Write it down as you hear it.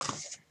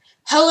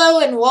Hello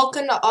and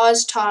welcome to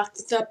Oz Talk,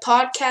 the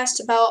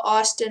podcast about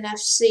Austin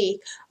FC.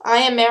 I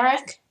am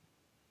Eric.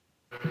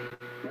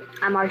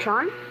 I'm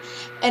Archon.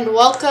 And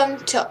welcome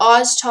to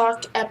Oz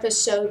Talk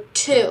episode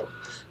 2.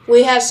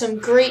 We have some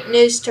great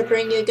news to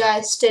bring you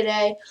guys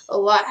today. A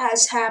lot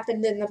has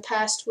happened in the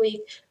past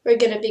week. We're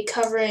going to be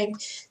covering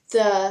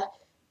the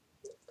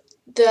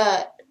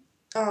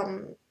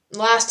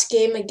last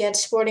game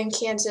against Sporting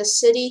Kansas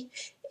City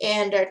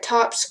and our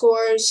top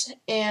scores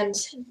and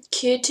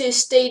Q2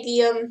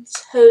 Stadium's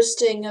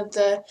hosting of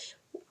the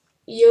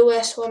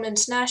U.S.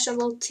 women's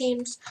national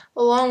teams,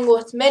 along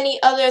with many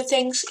other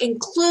things,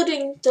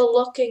 including the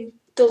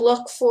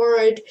look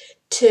forward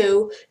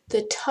to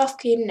the tough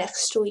game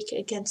next week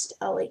against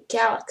LA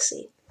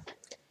Galaxy.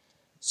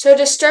 So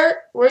to start,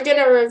 we're going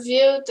to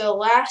review the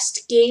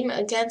last game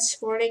against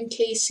Sporting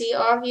KC.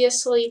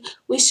 Obviously,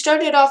 we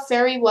started off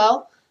very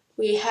well.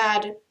 We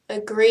had a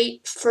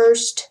great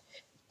first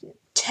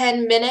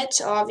 10 minutes,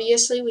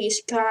 obviously. We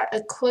got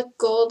a quick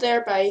goal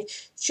there by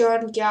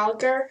John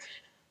Gallagher,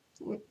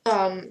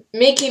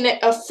 making it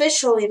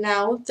officially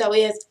now that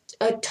we have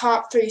a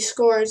top 3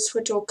 scores,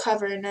 which we'll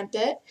cover in a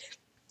bit.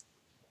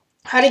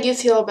 How did you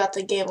feel about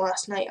the game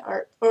last night,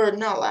 or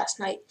not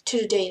last night,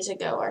 2 days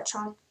ago,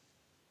 Archon?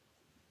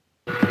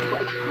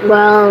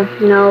 Well,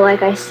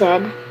 like I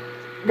said,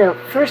 the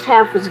first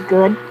half was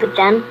good, but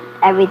then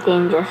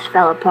everything just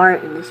fell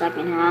apart in the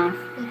second half,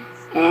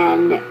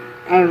 and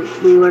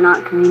we were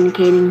not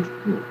communicating,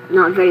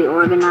 not very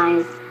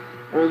organized.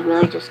 It was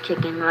really just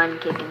kick and run,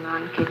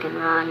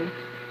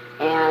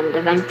 and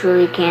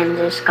eventually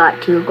Kansas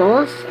got 2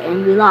 goals,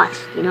 and we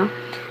lost,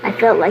 I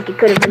felt like it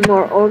could have been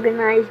more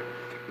organized.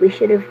 We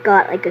should have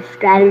got like a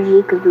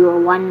strategy because we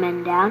were 1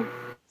 man down.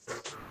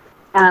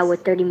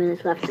 With 30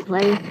 minutes left to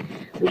play,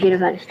 we should have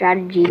had a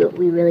strategy, but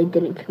we really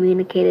didn't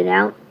communicate it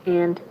out,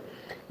 and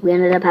we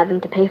ended up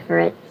having to pay for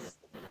it.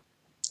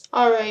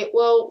 Alright,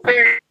 well,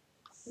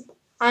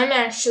 I'm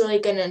actually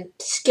going to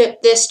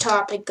skip this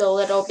topic a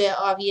little bit,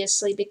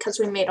 obviously, because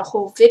we made a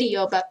whole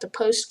video about the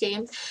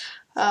post-game.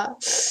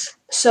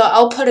 So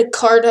I'll put a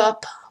card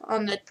up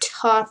on the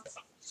top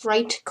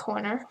right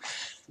corner,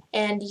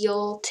 and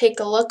you'll take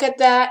a look at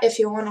that if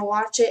you want to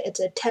watch it. It's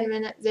a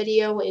 10-minute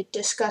video. We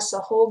discuss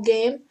the whole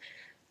game.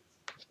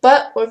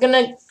 But we're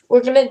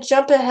gonna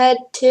jump ahead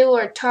to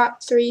our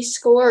top 3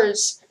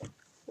 scores.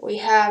 We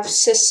have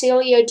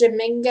Cecilia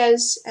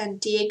Dominguez and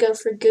Diego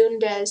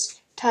Fagundes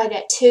tied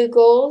at 2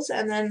 goals,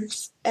 and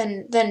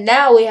then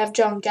now we have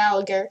John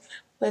Gallagher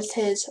with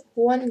his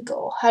 1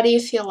 goal. How do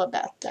you feel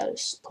about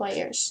those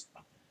players?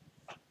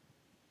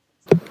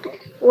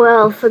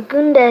 Well,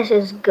 Fagundes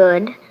is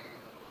good.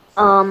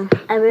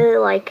 I really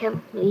like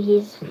him.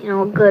 He's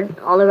a good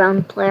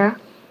all-around player.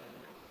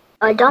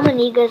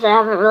 Dominguez, I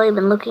haven't really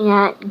been looking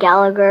at.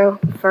 Gallagher,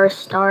 first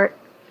start.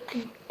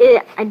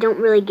 I don't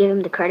really give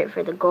him the credit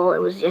for the goal. It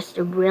was just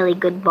a really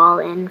good ball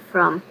in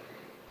from,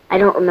 I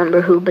don't remember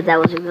who, but that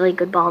was a really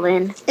good ball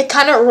in. It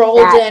kind of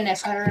rolled in,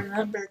 if I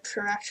remember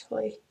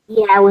correctly.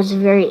 Yeah,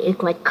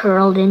 it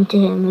curled into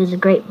him. It was a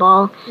great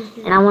ball,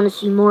 and I want to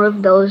see more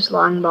of those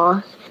long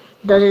balls.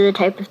 Those are the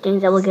type of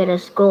things that will get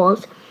us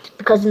goals,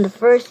 because in the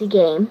first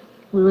game,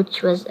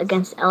 which was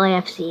against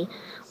LAFC,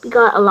 we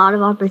got a lot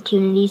of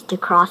opportunities to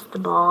cross the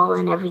ball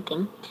and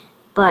everything,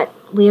 but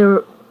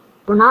we're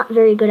not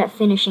very good at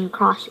finishing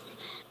crosses.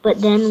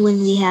 But then when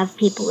we have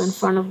people in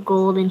front of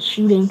goal and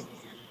shooting,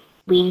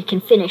 we can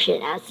finish it,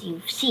 as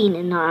you've seen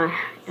in our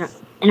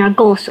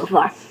goals so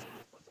far.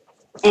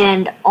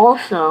 And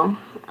also,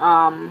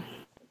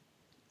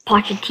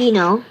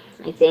 Pochettino,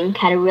 I think,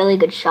 had a really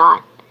good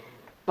shot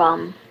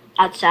from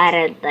outside.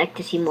 I'd like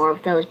to see more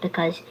of those,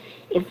 because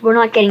if we're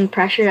not getting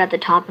pressured at the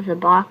top of the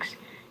box,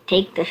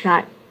 take the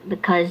shot,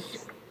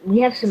 because we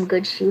have some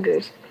good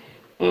shooters.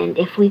 And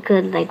if we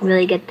could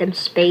really get them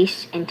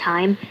space and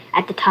time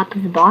at the top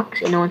of the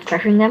box and no one's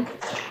pressuring them,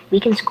 we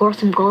can score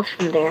some goals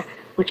from there,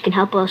 which can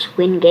help us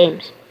win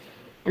games.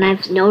 And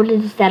I've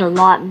noticed that a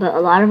lot, but a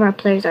lot of our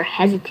players are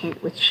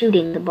hesitant with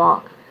shooting the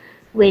ball,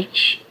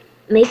 which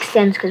makes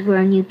sense because we're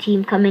a new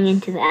team coming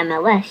into the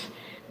MLS.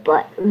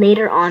 But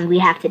later on, we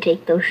have to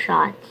take those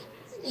shots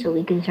so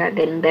we can start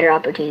getting better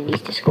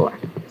opportunities to score.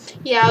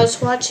 Yeah, I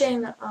was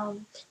watching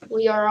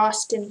We Are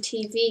Austin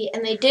TV,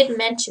 and they did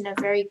mention a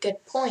very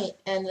good point,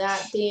 and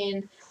that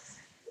being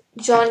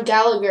John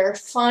Gallagher.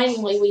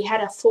 Finally, we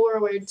had a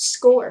forward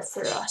score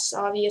for us.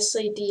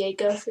 Obviously,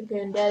 Diego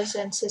Fagundes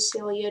and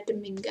Cecilia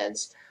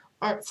Dominguez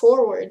aren't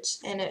forwards,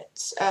 and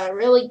it's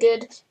really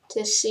good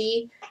to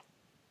see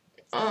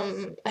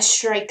a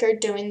striker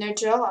doing their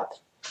job.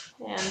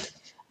 And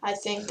I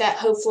think that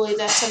hopefully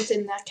that's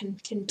something that can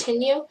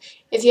continue.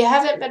 If you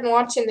haven't been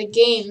watching the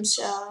games,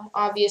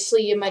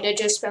 obviously you might have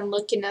just been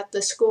looking at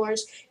the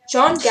scores.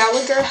 John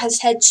Gallagher has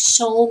had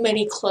so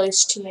many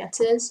close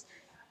chances.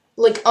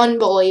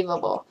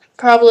 Unbelievable.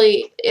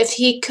 Probably, if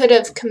he could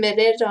have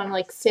committed on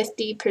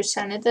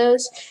 50% of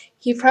those,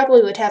 he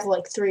probably would have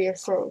 3 or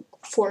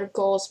 4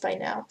 goals by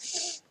now.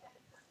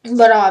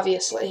 But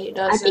obviously he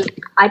doesn't.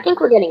 I think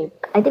we're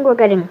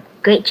getting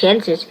great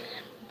chances,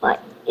 but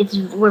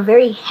we're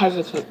very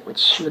hesitant with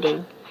shooting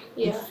and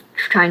Yeah.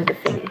 trying to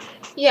finish,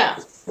 Yeah.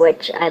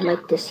 which I'd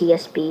like to see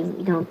us be.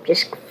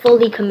 Just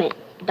fully commit.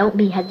 Don't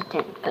be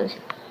hesitant because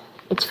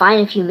it's fine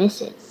if you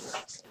miss it.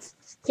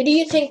 Who do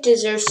you think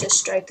deserves the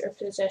striker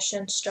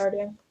position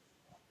starting?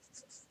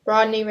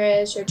 Rodney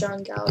Reyes or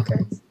John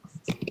Gallagher?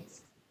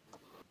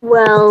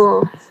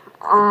 Well,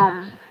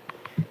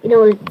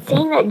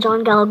 saying that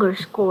John Gallagher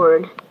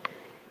scored,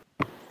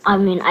 I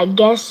mean, I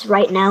guess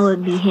right now it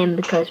would be him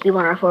because we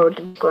want our forward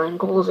to be scoring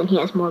goals and he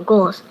has more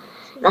goals.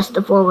 That's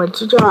the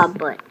forward's job,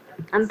 but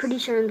I'm pretty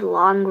sure in the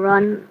long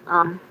run,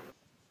 our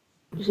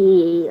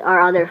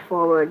other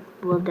forward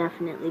will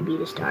definitely be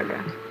the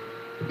starter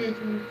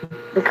Mm-hmm.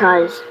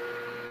 because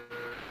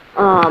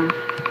um,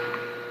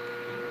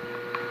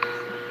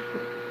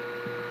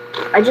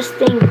 I just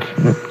think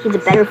he's a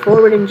better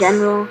forward in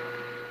general.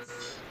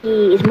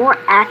 He is more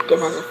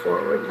active as a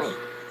forward,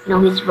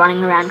 he's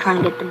running around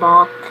trying to get the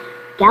ball.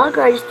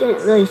 Gallagher, I just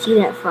didn't really see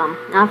that from.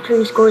 After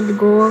he scored the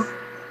goal,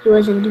 he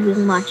wasn't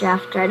doing much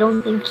after. I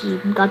don't think he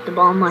got the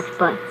ball much,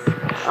 but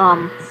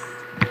our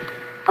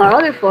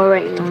other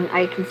forward,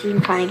 I can see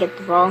him trying to get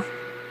the ball.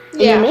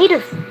 And Yeah. he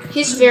made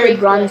He's few very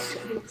good runs.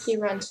 quick. He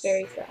runs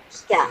very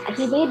fast. Yeah,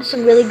 he made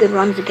some really good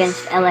runs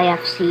against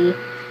LAFC.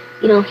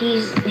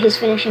 His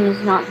finishing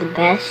is not the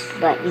best,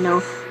 but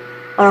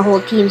our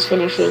whole team's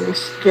finishing is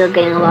still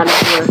getting a lot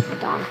of work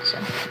done. So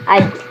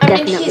I mean,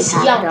 definitely he's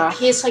have young.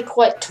 He's like,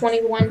 what,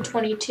 21,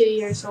 22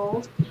 years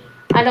old?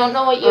 I don't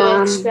know what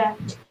you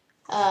expect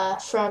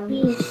from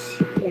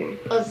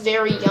a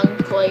very young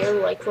player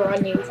like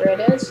Rodney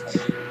Reyes.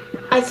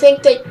 I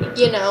think that,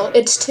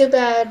 it's too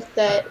bad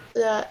that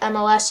the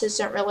MLS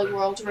isn't really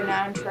world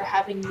renowned for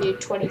having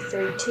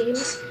U23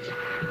 teams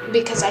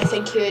because I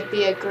think he would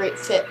be a great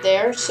fit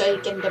there so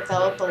he can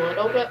develop a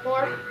little bit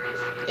more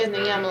in the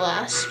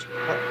MLS,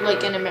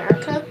 like in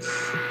America.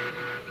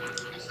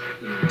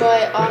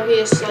 But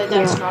obviously,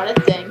 that's not a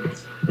thing.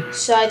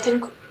 So I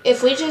think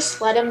if we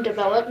just let him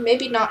develop,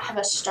 maybe not have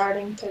a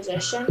starting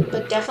position,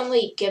 but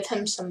definitely give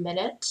him some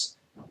minutes,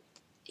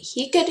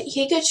 he could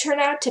turn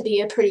out to be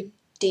a pretty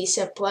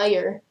decent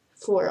player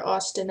for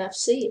Austin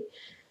FC.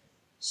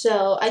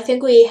 So I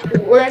think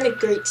we're in a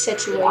great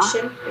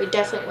situation. We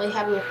definitely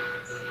have a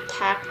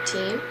packed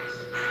team.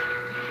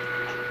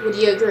 Would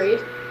you agree?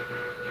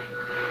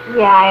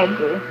 Yeah, I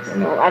agree.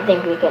 I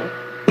think we can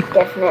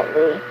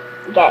definitely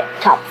get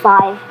top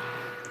 5,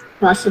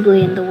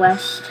 possibly in the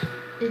West.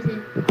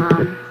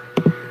 Mm-hmm.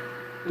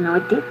 I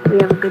think we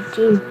have a good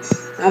team.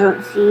 I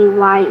don't see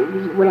why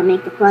we wouldn't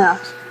make the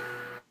playoffs.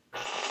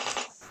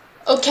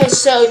 Okay,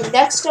 so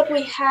next up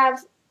we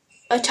have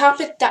a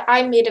topic that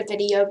I made a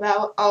video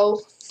about.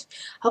 I'll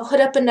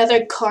put up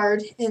another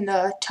card in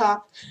the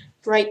top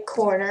right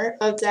corner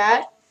of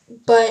that.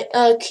 But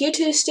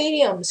Q2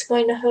 Stadium is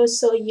going to host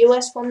the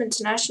U.S.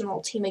 Women's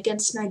National Team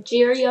against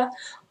Nigeria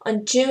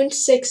on June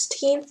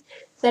 16th.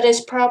 That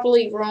is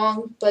probably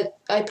wrong, but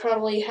I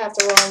probably have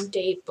the wrong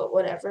date, but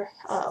whatever.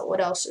 What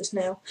else is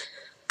new?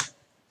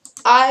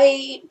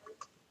 I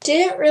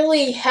didn't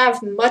really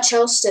have much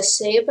else to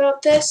say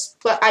about this,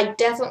 but I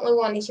definitely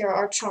want to hear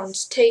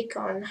Archon's take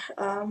on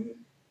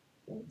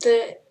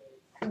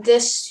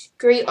this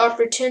great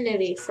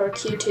opportunity for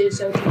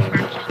Q2's opening.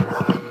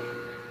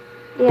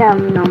 Yeah,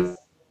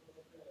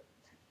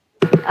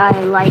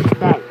 I like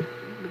that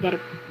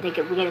we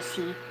get to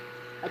see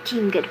a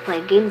team get to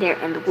play a game there,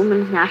 and the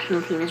women's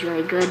national team is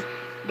really good.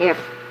 They're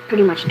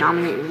pretty much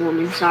dominant in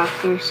women's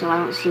soccer, so I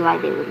don't see why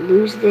they would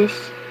lose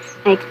this.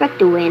 I expect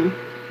to win,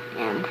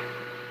 and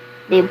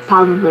they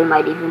probably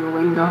might even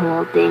win the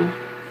whole thing.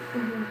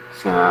 Mm-hmm.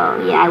 So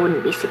yeah, I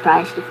wouldn't be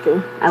surprised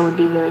I would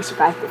be really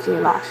surprised if they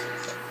lost.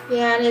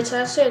 Yeah, and it's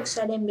also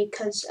exciting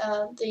because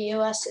the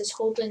U.S. is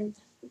holding,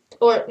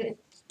 or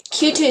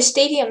Q2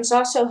 Stadium is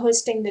also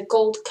hosting the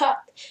Gold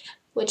Cup,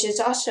 which is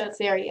also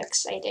very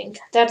exciting.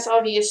 That's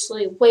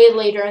obviously way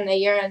later in the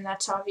year, and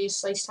that's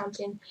obviously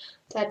something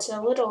that's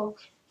a little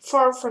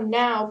far from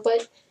now.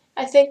 But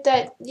I think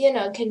that,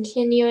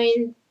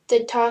 continuing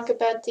the talk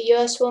about the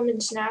U.S.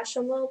 women's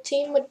national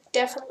team would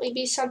definitely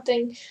be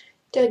something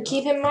to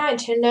keep in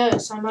mind. Who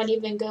knows? I might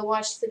even go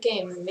watch the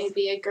game. It may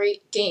be a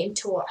great game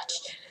to watch.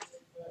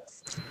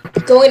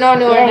 Going on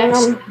to our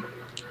next.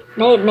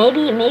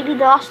 Maybe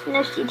the Austin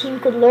FC team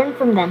could learn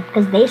from them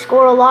because they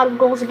score a lot of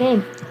goals a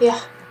game. Yeah.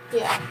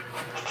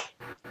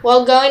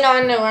 Well, going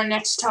on to our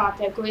next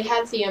topic, we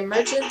have the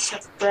emergence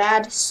of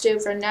Brad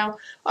Stuver. Now,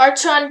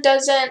 Archon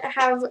doesn't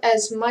have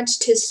as much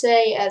to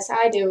say as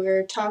I do. We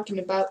were talking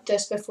about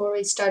this before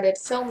we started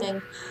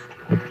filming.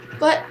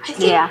 But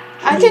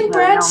I think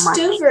Brad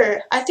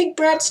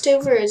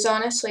Stuver is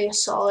honestly a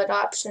solid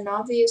option.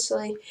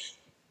 Obviously,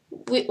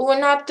 we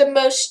don't have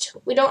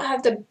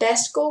the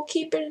best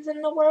goalkeepers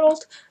in the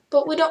world,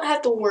 but we don't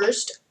have the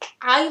worst.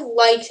 I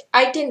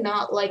did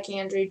not like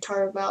Andrew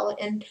Tarbell,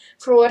 and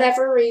for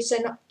whatever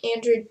reason,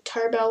 Andrew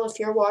Tarbell, if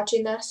you're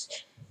watching this,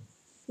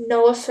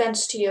 no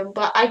offense to you,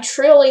 but I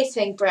truly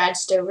think Brad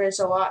Stover is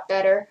a lot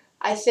better.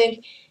 I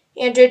think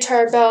Andrew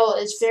Tarbell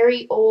is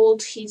very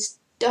old. He's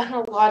done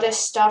a lot of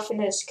stuff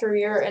in his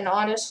career, and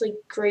honestly,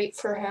 great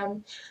for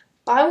him.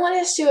 But I want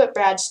to see what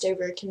Brad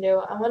Stuver can do.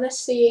 I want to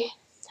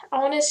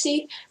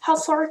see how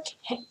far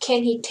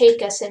can he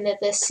take us into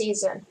this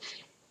season.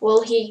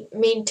 Will he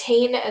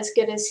maintain as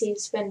good as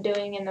he's been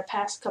doing in the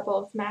past couple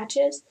of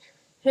matches?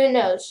 Who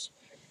knows?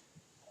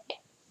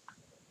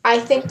 I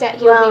think that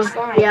he'll be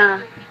fine.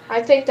 Yeah.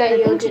 I think that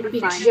he'll he'll be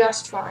fine.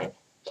 just fine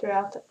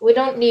throughout. We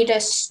don't need a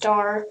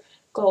star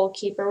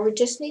goalkeeper. We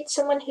just need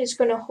someone who's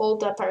going to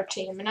hold up our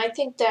team, and I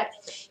think that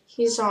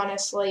he's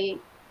honestly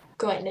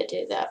going to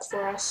do that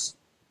for us.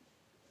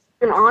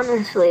 And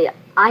honestly,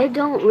 I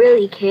don't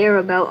really care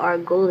about our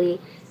goalie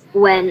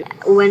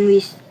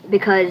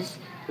because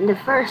in the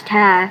first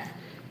half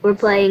we're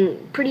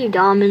playing pretty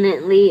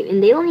dominantly,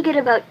 and they only get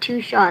about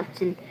 2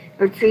 shots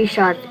or 3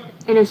 shots,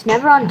 and it's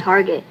never on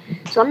target.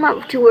 So I'm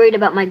not too worried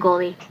about my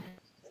goalie.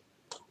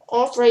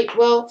 All right.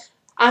 Well,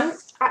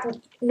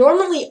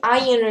 normally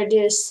I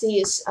introduce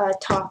these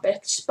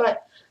topics,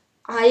 but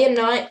I am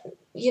not.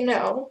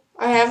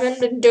 I haven't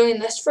been doing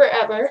this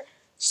forever.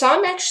 So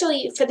I'm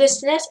actually, for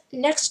this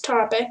next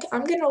topic,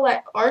 I'm going to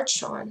let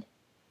Arch on.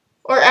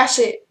 Or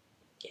actually,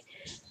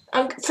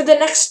 for the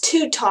next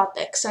 2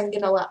 topics, I'm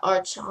going to let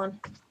Arch on.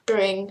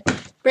 Bring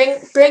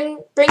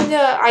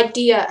the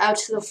idea out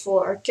to the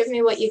floor. Give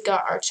me what you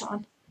got, Arch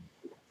on.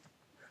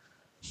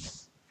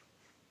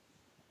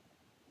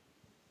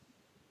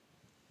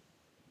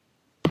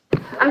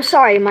 I'm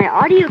sorry, my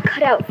audio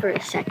cut out for a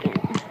second.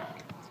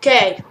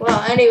 Okay, well,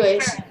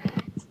 anyways.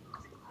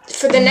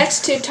 For the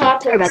next 2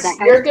 topics,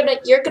 you're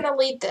gonna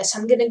lead this.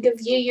 I'm gonna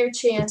give you your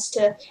chance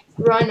to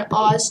run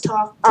Oz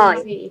Talk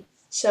TV.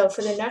 So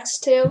for the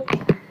next 2,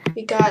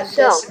 we got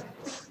this.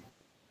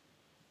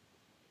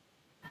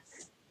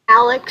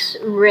 Alex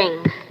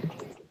Ring.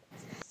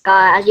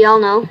 As you all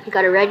know, he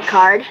got a red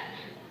card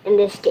in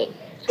this game.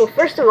 So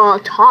first of all,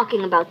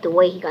 talking about the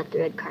way he got the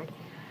red card,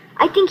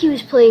 I think he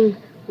was playing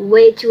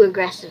way too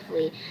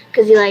aggressively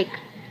because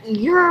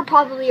you're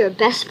probably your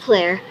best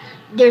player.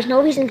 There's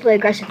no reason to play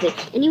aggressively,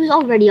 and he was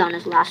already on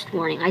his last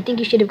warning. I think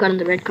he should have gotten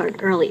the red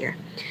card earlier,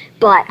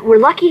 but we're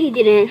lucky he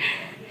didn't.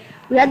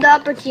 We had the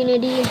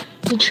opportunity.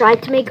 He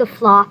tried to make a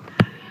flop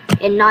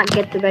and not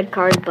get the red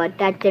card, but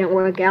that didn't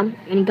work out,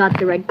 and he got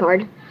the red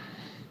card,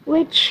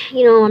 which,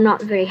 I'm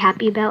not very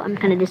happy about. I'm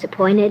kind of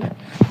disappointed.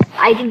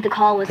 I think the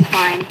call was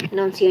fine. I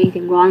don't see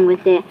anything wrong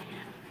with it.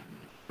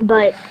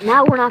 But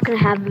now we're not going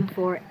to have him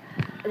for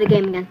the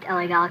game against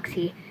LA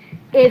Galaxy,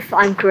 if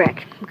I'm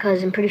correct,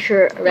 because I'm pretty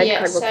sure a red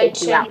card will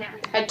take you out.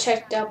 I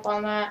checked up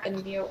on that,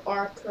 and you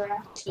are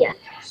correct. Yeah.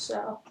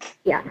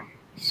 Yeah.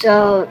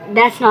 So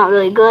that's not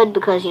really good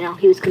because,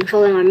 he was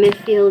controlling our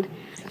midfield.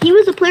 He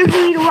was a player for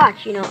me to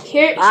watch,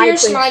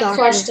 Here's my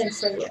question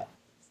for you.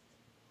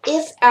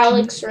 If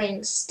Alex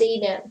Ring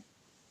stayed in,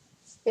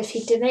 if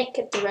he didn't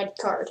get the red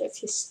card, if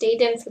he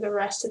stayed in for the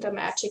rest of the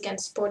match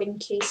against Sporting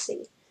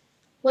KC,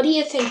 what do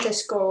you think the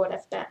score would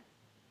have been?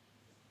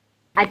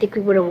 I think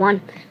we would have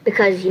won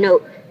because,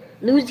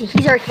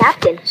 he's our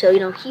captain. So,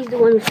 he's the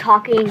one who's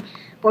talking,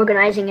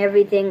 organizing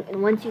everything.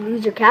 And once you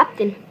lose your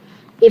captain,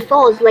 it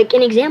falls. Like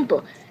an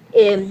example,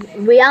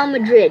 Real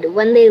Madrid,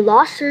 when they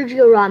lost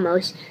Sergio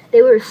Ramos,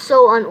 they were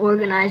so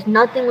unorganized.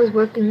 Nothing was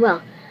working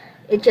well.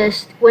 It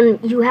just, when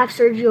you have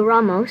Sergio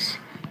Ramos,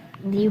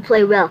 you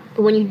play well.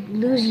 But when you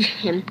lose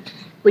him,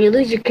 when you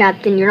lose your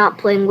captain, you're not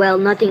playing well.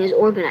 Nothing is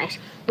organized.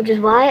 Which is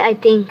why I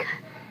think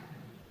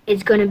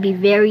it's going to be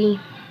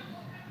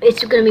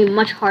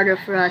much harder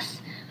for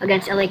us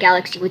against LA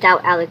Galaxy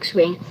without Alex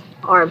Ring,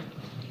 our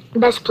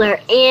best player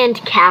and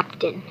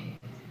captain,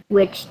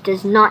 which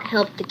does not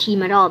help the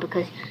team at all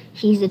because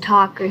he's the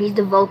talker, he's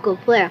the vocal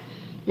player.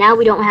 Now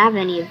we don't have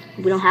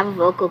a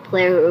vocal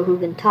player who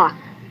can talk,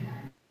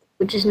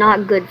 which is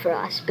not good for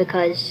us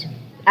because,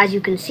 as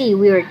you can see,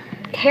 we were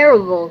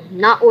terrible,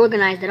 not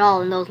organized at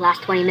all in those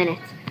last 20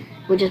 minutes,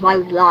 which is why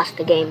we lost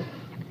the game.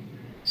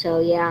 So,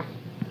 yeah.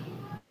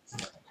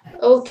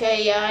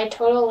 Okay, yeah, I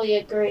totally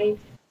agree.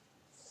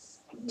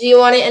 Do you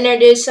want to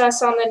introduce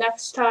us on the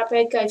next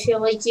topic? I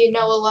feel like you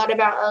know a lot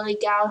about LA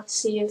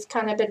Galaxy. You've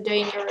kind of been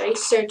doing your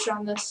research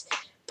on this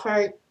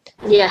part.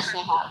 Yes.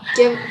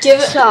 Give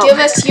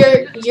us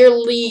your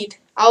lead.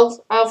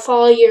 I'll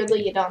follow your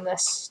lead on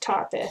this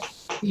topic.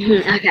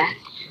 Okay.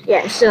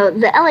 Yeah, so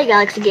the LA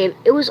Galaxy game,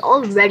 it was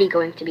already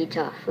going to be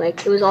tough.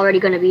 It was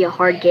already going to be a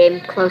hard game,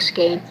 close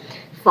game,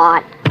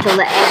 fought till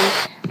the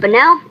end. But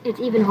now it's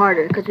even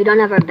harder because we don't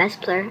have our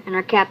best player and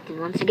our captain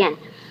once again.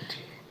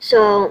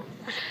 So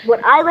what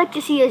I like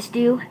to see us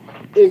do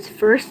is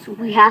first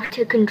we have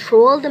to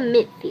control the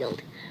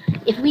midfield.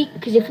 If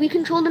we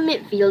control the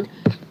midfield,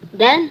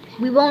 then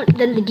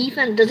the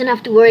defense doesn't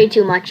have to worry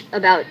too much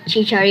about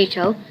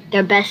Chicharito,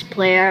 their best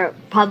player,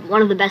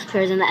 one of the best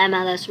players in the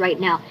MLS right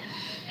now.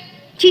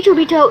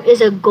 Chicharito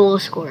is a goal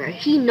scorer.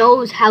 He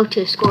knows how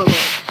to score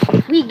goals.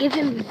 If we give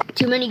him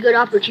too many good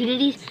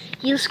opportunities,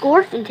 he'll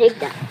score and take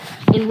them.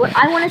 And what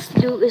I want us to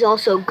do is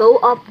also go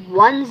up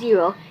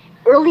 1-0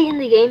 early in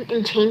the game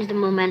and change the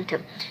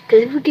momentum.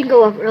 Because if we can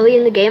go up early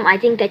in the game, I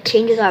think that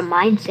changes our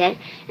mindset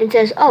and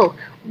says, oh,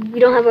 we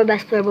don't have our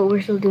best player, but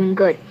we're still doing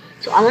good.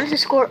 So I want us to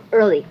score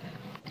early.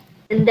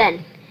 And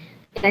then,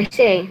 like I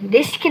say,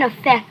 this can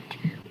affect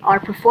our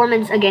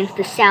performance against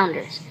the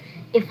Sounders.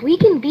 If we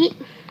can beat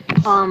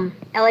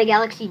LA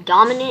Galaxy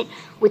dominant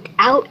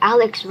without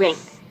Alex Ring,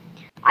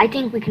 I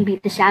think we can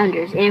beat the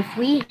Sounders. And if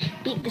we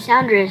beat the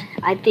Sounders,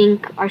 I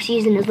think our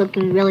season is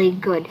looking really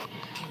good.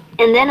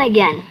 And then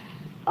again,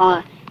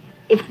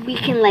 if we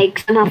can like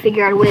somehow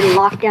figure out a way to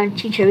lock down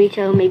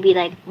Chicharito, maybe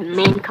like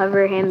man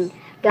cover him,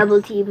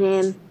 double team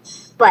him,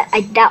 but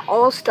that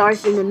all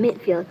starts in the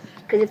midfield.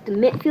 Because if the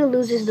midfield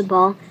loses the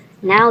ball,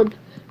 now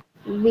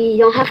we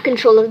don't have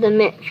control of the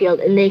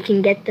midfield, and they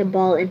can get the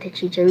ball into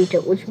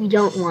Chicharito, which we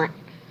don't want.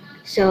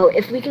 So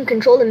if we can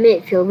control the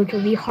midfield, which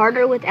will be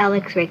harder with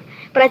Alex Rick,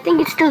 but I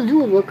think it's still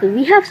doable because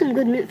we have some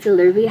good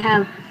midfielders. We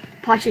have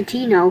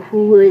Pochettino,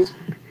 who is,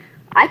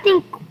 I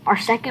think, our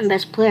second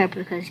best player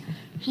because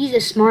he's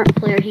a smart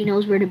player. He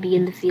knows where to be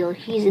in the field.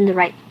 He's in the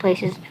right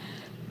places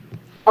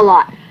a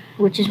lot,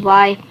 which is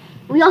why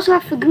we also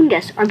have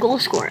Fagundes, our goal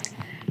scorer.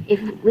 If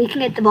we can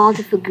get the ball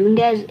to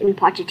Fagundes and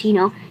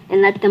Pochettino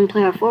and let them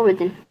play our forward,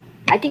 then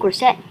I think we're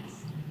set.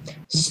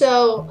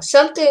 So,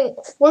 something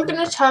we're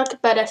going to talk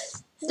about,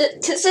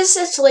 because this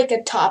is like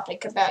a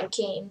topic about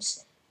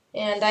games,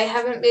 and I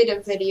haven't made a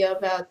video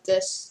about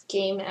this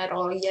game at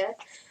all yet.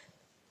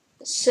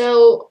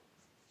 So,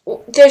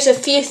 there's a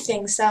few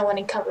things that I want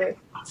to cover.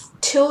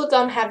 Two of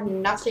them have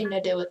nothing to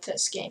do with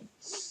this game.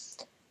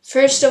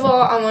 First of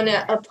all, I want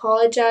to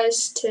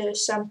apologize to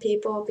some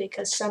people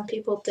because some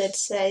people did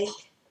say,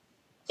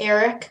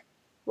 Eric,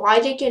 why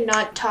did you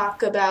not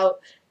talk about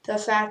the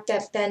fact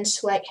that Ben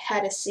Sweat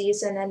had a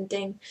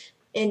season-ending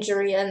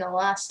injury in the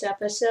last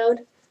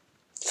episode?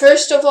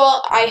 First of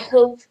all, I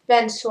hope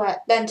Ben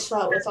Sweat,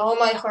 with all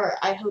my heart,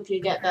 I hope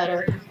you get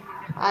better.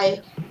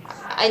 I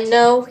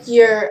know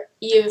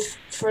you've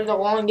for the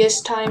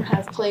longest time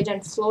have played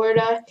in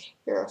Florida.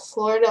 You're a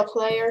Florida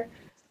player,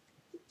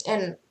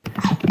 and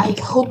I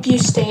hope you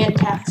stay in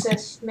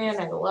Texas, man.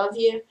 I love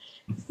you.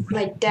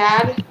 My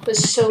dad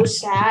was so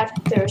sad.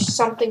 There's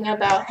something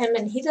about him,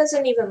 and he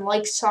doesn't even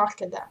like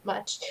soccer that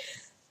much.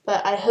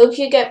 But I hope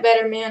you get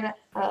better, man.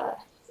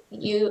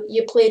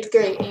 You played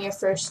great in your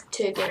first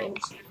 2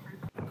 games.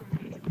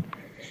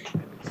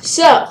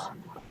 So,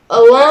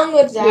 along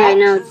with that, yeah, I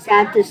know it's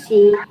sad to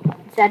see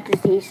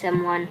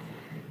someone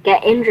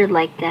get injured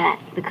like that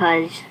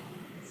because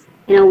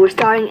we're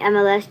starting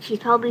MLS. He's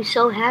probably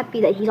so happy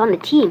that he's on the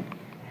team,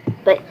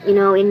 but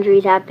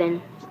injuries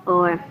happen,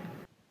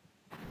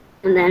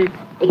 and then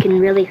it can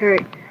really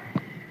hurt.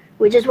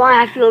 Which is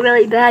why I feel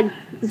really bad.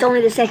 It's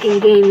only the second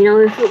game.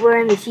 If it were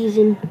in the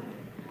season,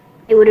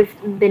 it would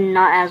have been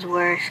not as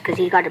worse because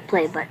he got to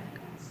play, but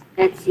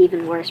it's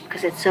even worse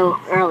because it's so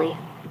early.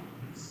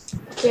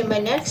 Okay, my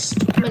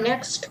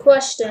next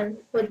question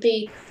would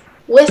be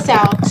with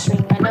Alex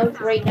Ring. I know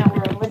right now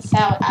we're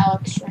without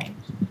Alex Ring,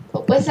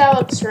 but with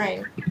Alex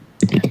Ring,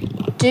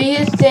 do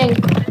you think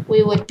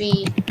we would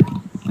beat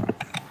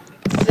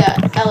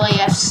the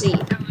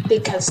LAFC?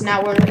 Because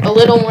now we're a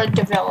little more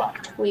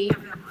developed. We're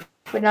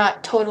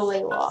not totally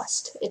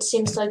lost. It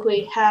seems like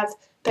we have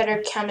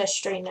better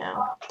chemistry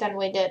now than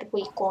we did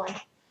week 1.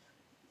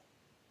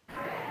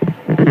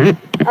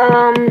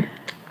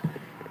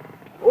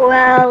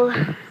 Well,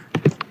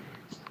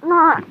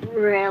 not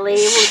really.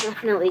 It will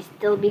definitely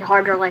still be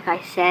harder, like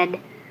I said.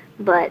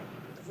 But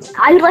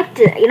I would like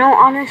to,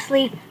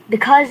 honestly,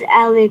 because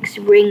Alex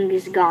Ring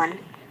is gone,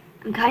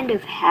 I'm kind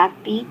of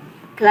happy.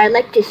 Because I'd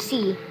like to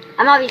see,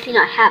 I'm obviously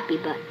not happy,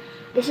 but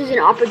this is an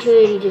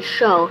opportunity to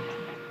show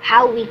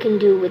how we can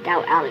do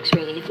without Alex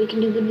Ring. And if we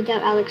can do good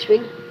without Alex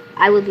Ring,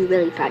 I would be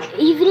really proud.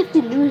 Even if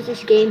we lose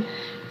this game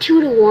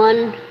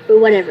 2-1 or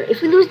whatever.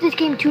 If we lose this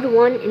game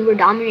 2-1 and we're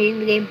dominating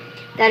the game,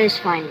 that is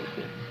fine with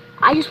me.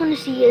 I just want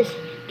to see us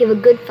give a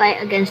good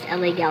fight against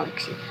LA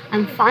Galaxy.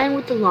 I'm fine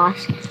with the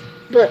loss,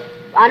 but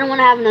I don't want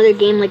to have another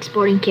game like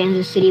Sporting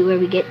Kansas City where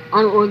we get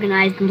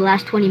unorganized in the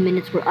last 20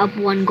 minutes. We're up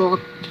 1 goal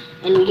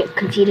and we get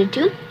conceded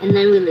 2 and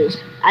then we lose.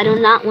 I do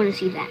not want to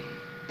see that.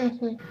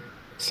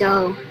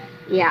 So,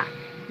 yeah,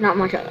 not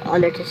much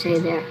other to say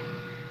there.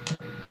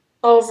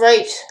 All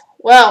right.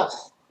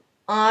 Well,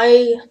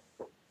 I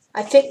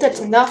think that's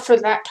enough for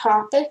that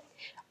topic.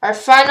 Our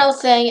final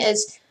thing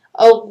is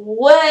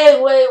way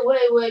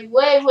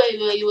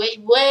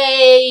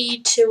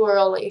too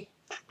early.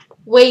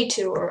 Way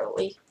too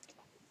early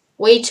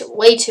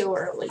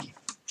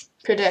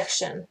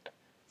prediction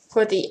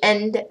for the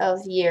end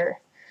of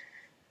year.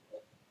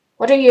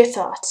 What are your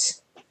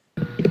thoughts?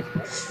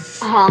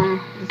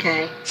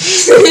 Okay.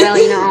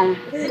 Well,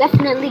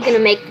 definitely gonna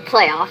make the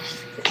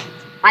playoffs.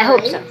 I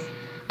hope so.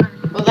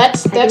 Well,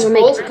 that's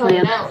both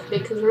coming out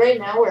because right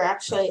now we're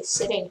actually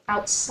sitting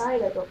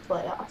outside of the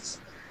playoffs.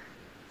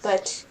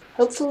 But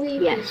hopefully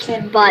we can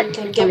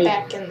get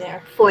back in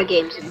there. 4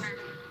 games in.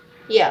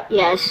 Yeah.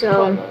 Yeah,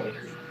 so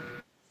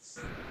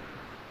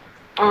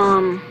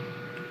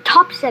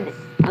top 7,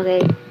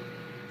 okay?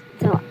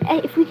 So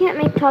if we can't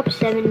make top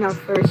 7 in our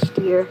first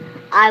year,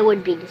 I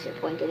would be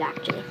disappointed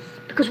actually.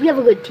 Because we have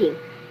a good team.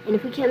 And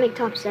if we can't make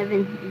top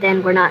 7,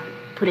 then we're not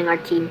putting our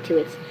team to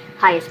its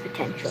highest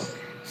potential.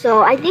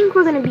 So I think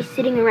we're going to be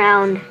sitting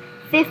around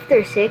 5th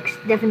or 6th,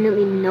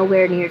 definitely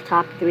nowhere near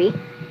top 3.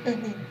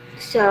 Mm-hmm.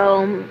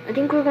 So I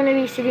think we're going to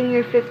be sitting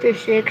here 5th or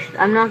 6th.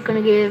 I'm not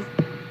going to give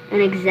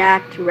an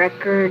exact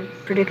record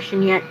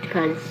prediction yet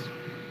because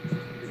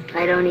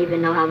I don't even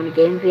know how many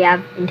games we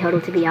have in total,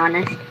 to be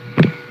honest.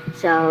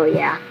 So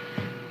yeah.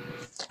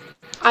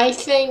 I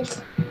think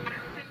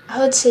I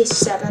would say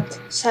 7th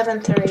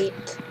or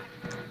 8th.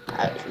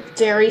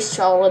 Very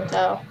solid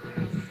though.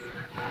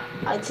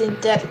 I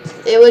think that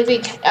it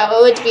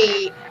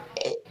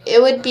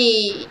would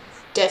be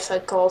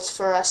difficult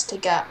for us to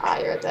get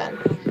higher than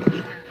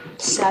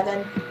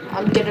 7.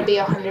 I'm gonna be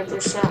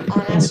 100%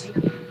 honest,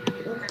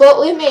 but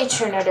we may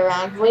turn it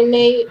around. We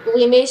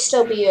may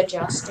still be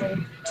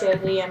adjusting to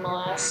the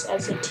MLS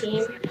as a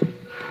team.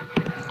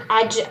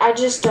 I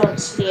just don't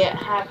see it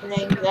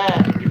happening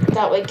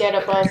that we get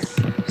above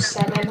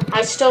 7.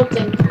 I still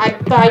think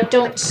but I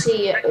don't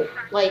see it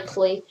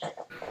likely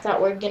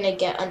that we're gonna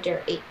get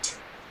under 8.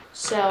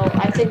 So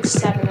I think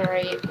 7 or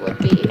 8 would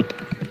be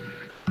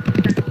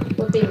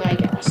my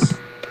guess.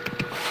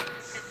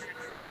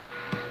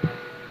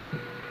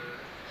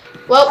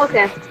 Well,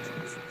 Okay.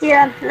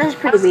 Yeah, that's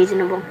pretty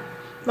reasonable.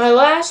 my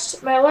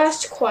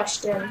last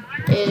question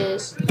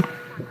is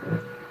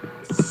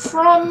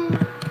from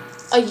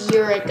a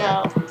year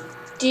ago.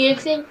 Do you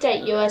think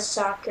that U.S.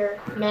 soccer,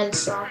 men's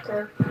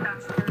soccer,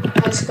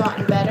 has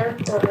gotten better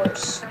or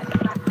worse?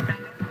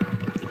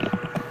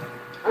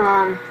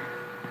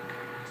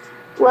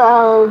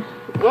 Well,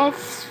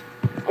 it's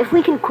if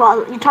we can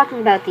you're talking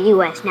about the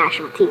U.S.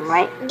 national team,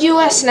 right?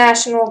 U.S.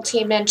 national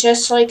team and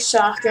just like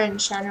soccer in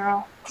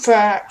general,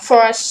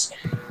 for us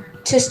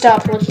to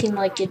stop looking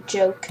like a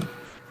joke.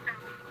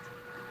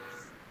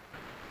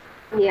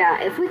 Yeah,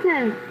 if we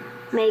can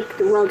make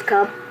the World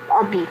Cup,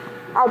 I'll be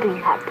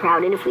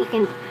proud. And if we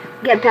can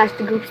get past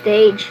the group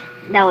stage,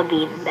 that would be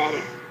even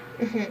better.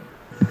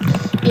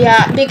 Mm-hmm.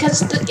 Yeah, because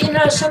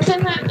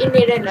something that you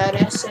need to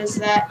notice is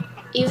that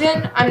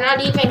I'm not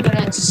even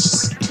gonna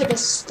to the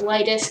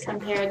slightest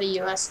compare the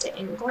U.S. to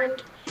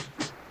England,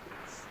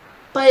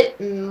 but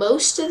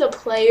most of the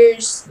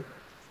players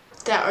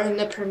that are in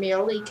the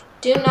Premier League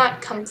do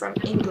not come from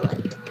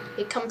England.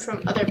 They come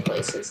from other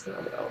places in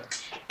the world.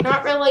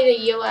 Not really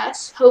the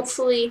U.S.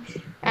 Hopefully,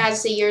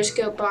 as the years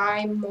go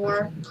by,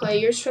 more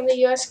players from the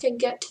U.S. can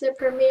get to the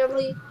Premier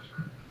League.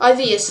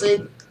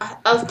 Obviously,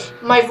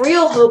 my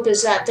real hope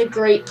is that the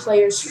great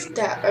players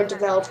that are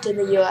developed in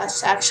the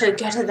U.S. actually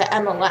get to the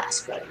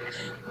MLS, but,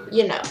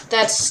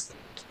 that's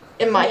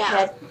in my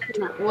head.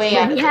 Way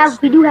out of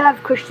this. We do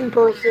have Christian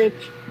Pulisic.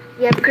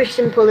 We have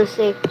Christian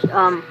Pulisic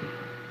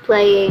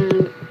playing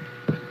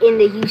in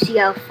the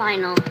UCL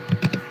final.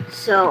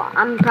 So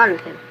I'm proud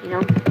of him.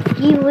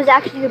 He was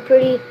actually a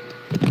pretty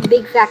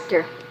big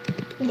factor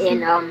in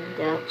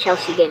the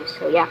Chelsea game.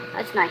 So yeah,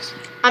 that's nice.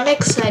 I'm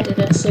excited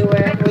to see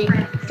where we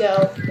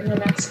go in the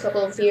next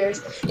couple of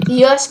years. The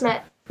U.S.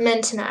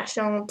 men's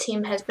national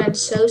team has been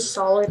so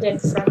solid in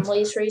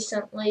friendlies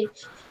recently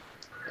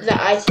that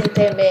I think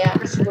they may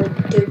actually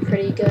do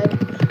pretty good.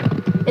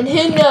 And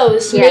who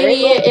knows,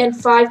 maybe in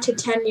 5 to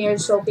 10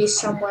 years they'll be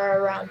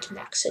somewhere around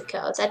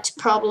Mexico. That's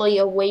probably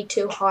a way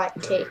too hot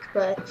take,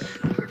 but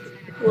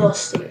we'll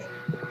see.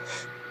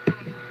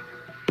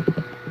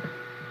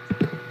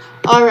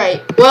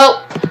 Alright,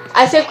 well,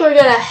 I think we're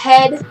going to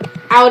head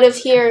out of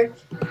here.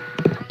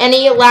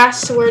 Any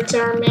last words,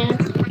 Archon?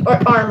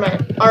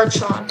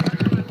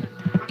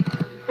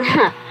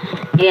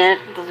 Yeah,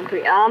 those are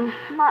pretty,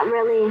 not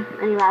really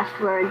any last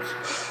words.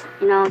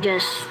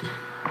 Just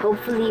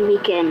hopefully we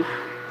can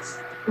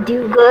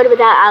do good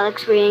without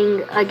Alex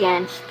Ring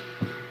against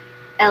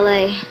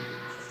LAFC.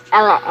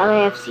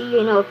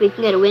 If we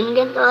can get a win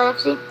against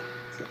LAFC,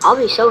 I'll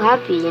be so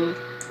happy, and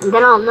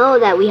then I'll know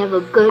that we have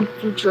a good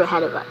future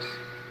ahead of us.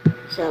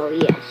 So,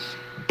 yes.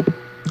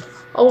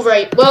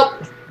 Alright, well,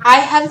 I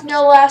have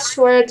no last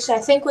words. I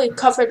think we've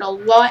covered a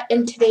lot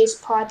in today's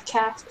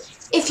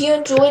podcast. If you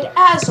enjoyed,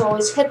 as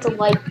always, hit the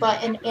like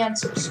button and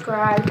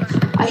subscribe.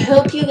 I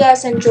hope you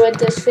guys enjoyed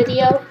this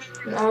video,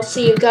 and I'll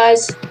see you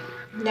guys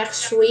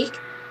next week.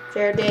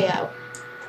 Fair day out.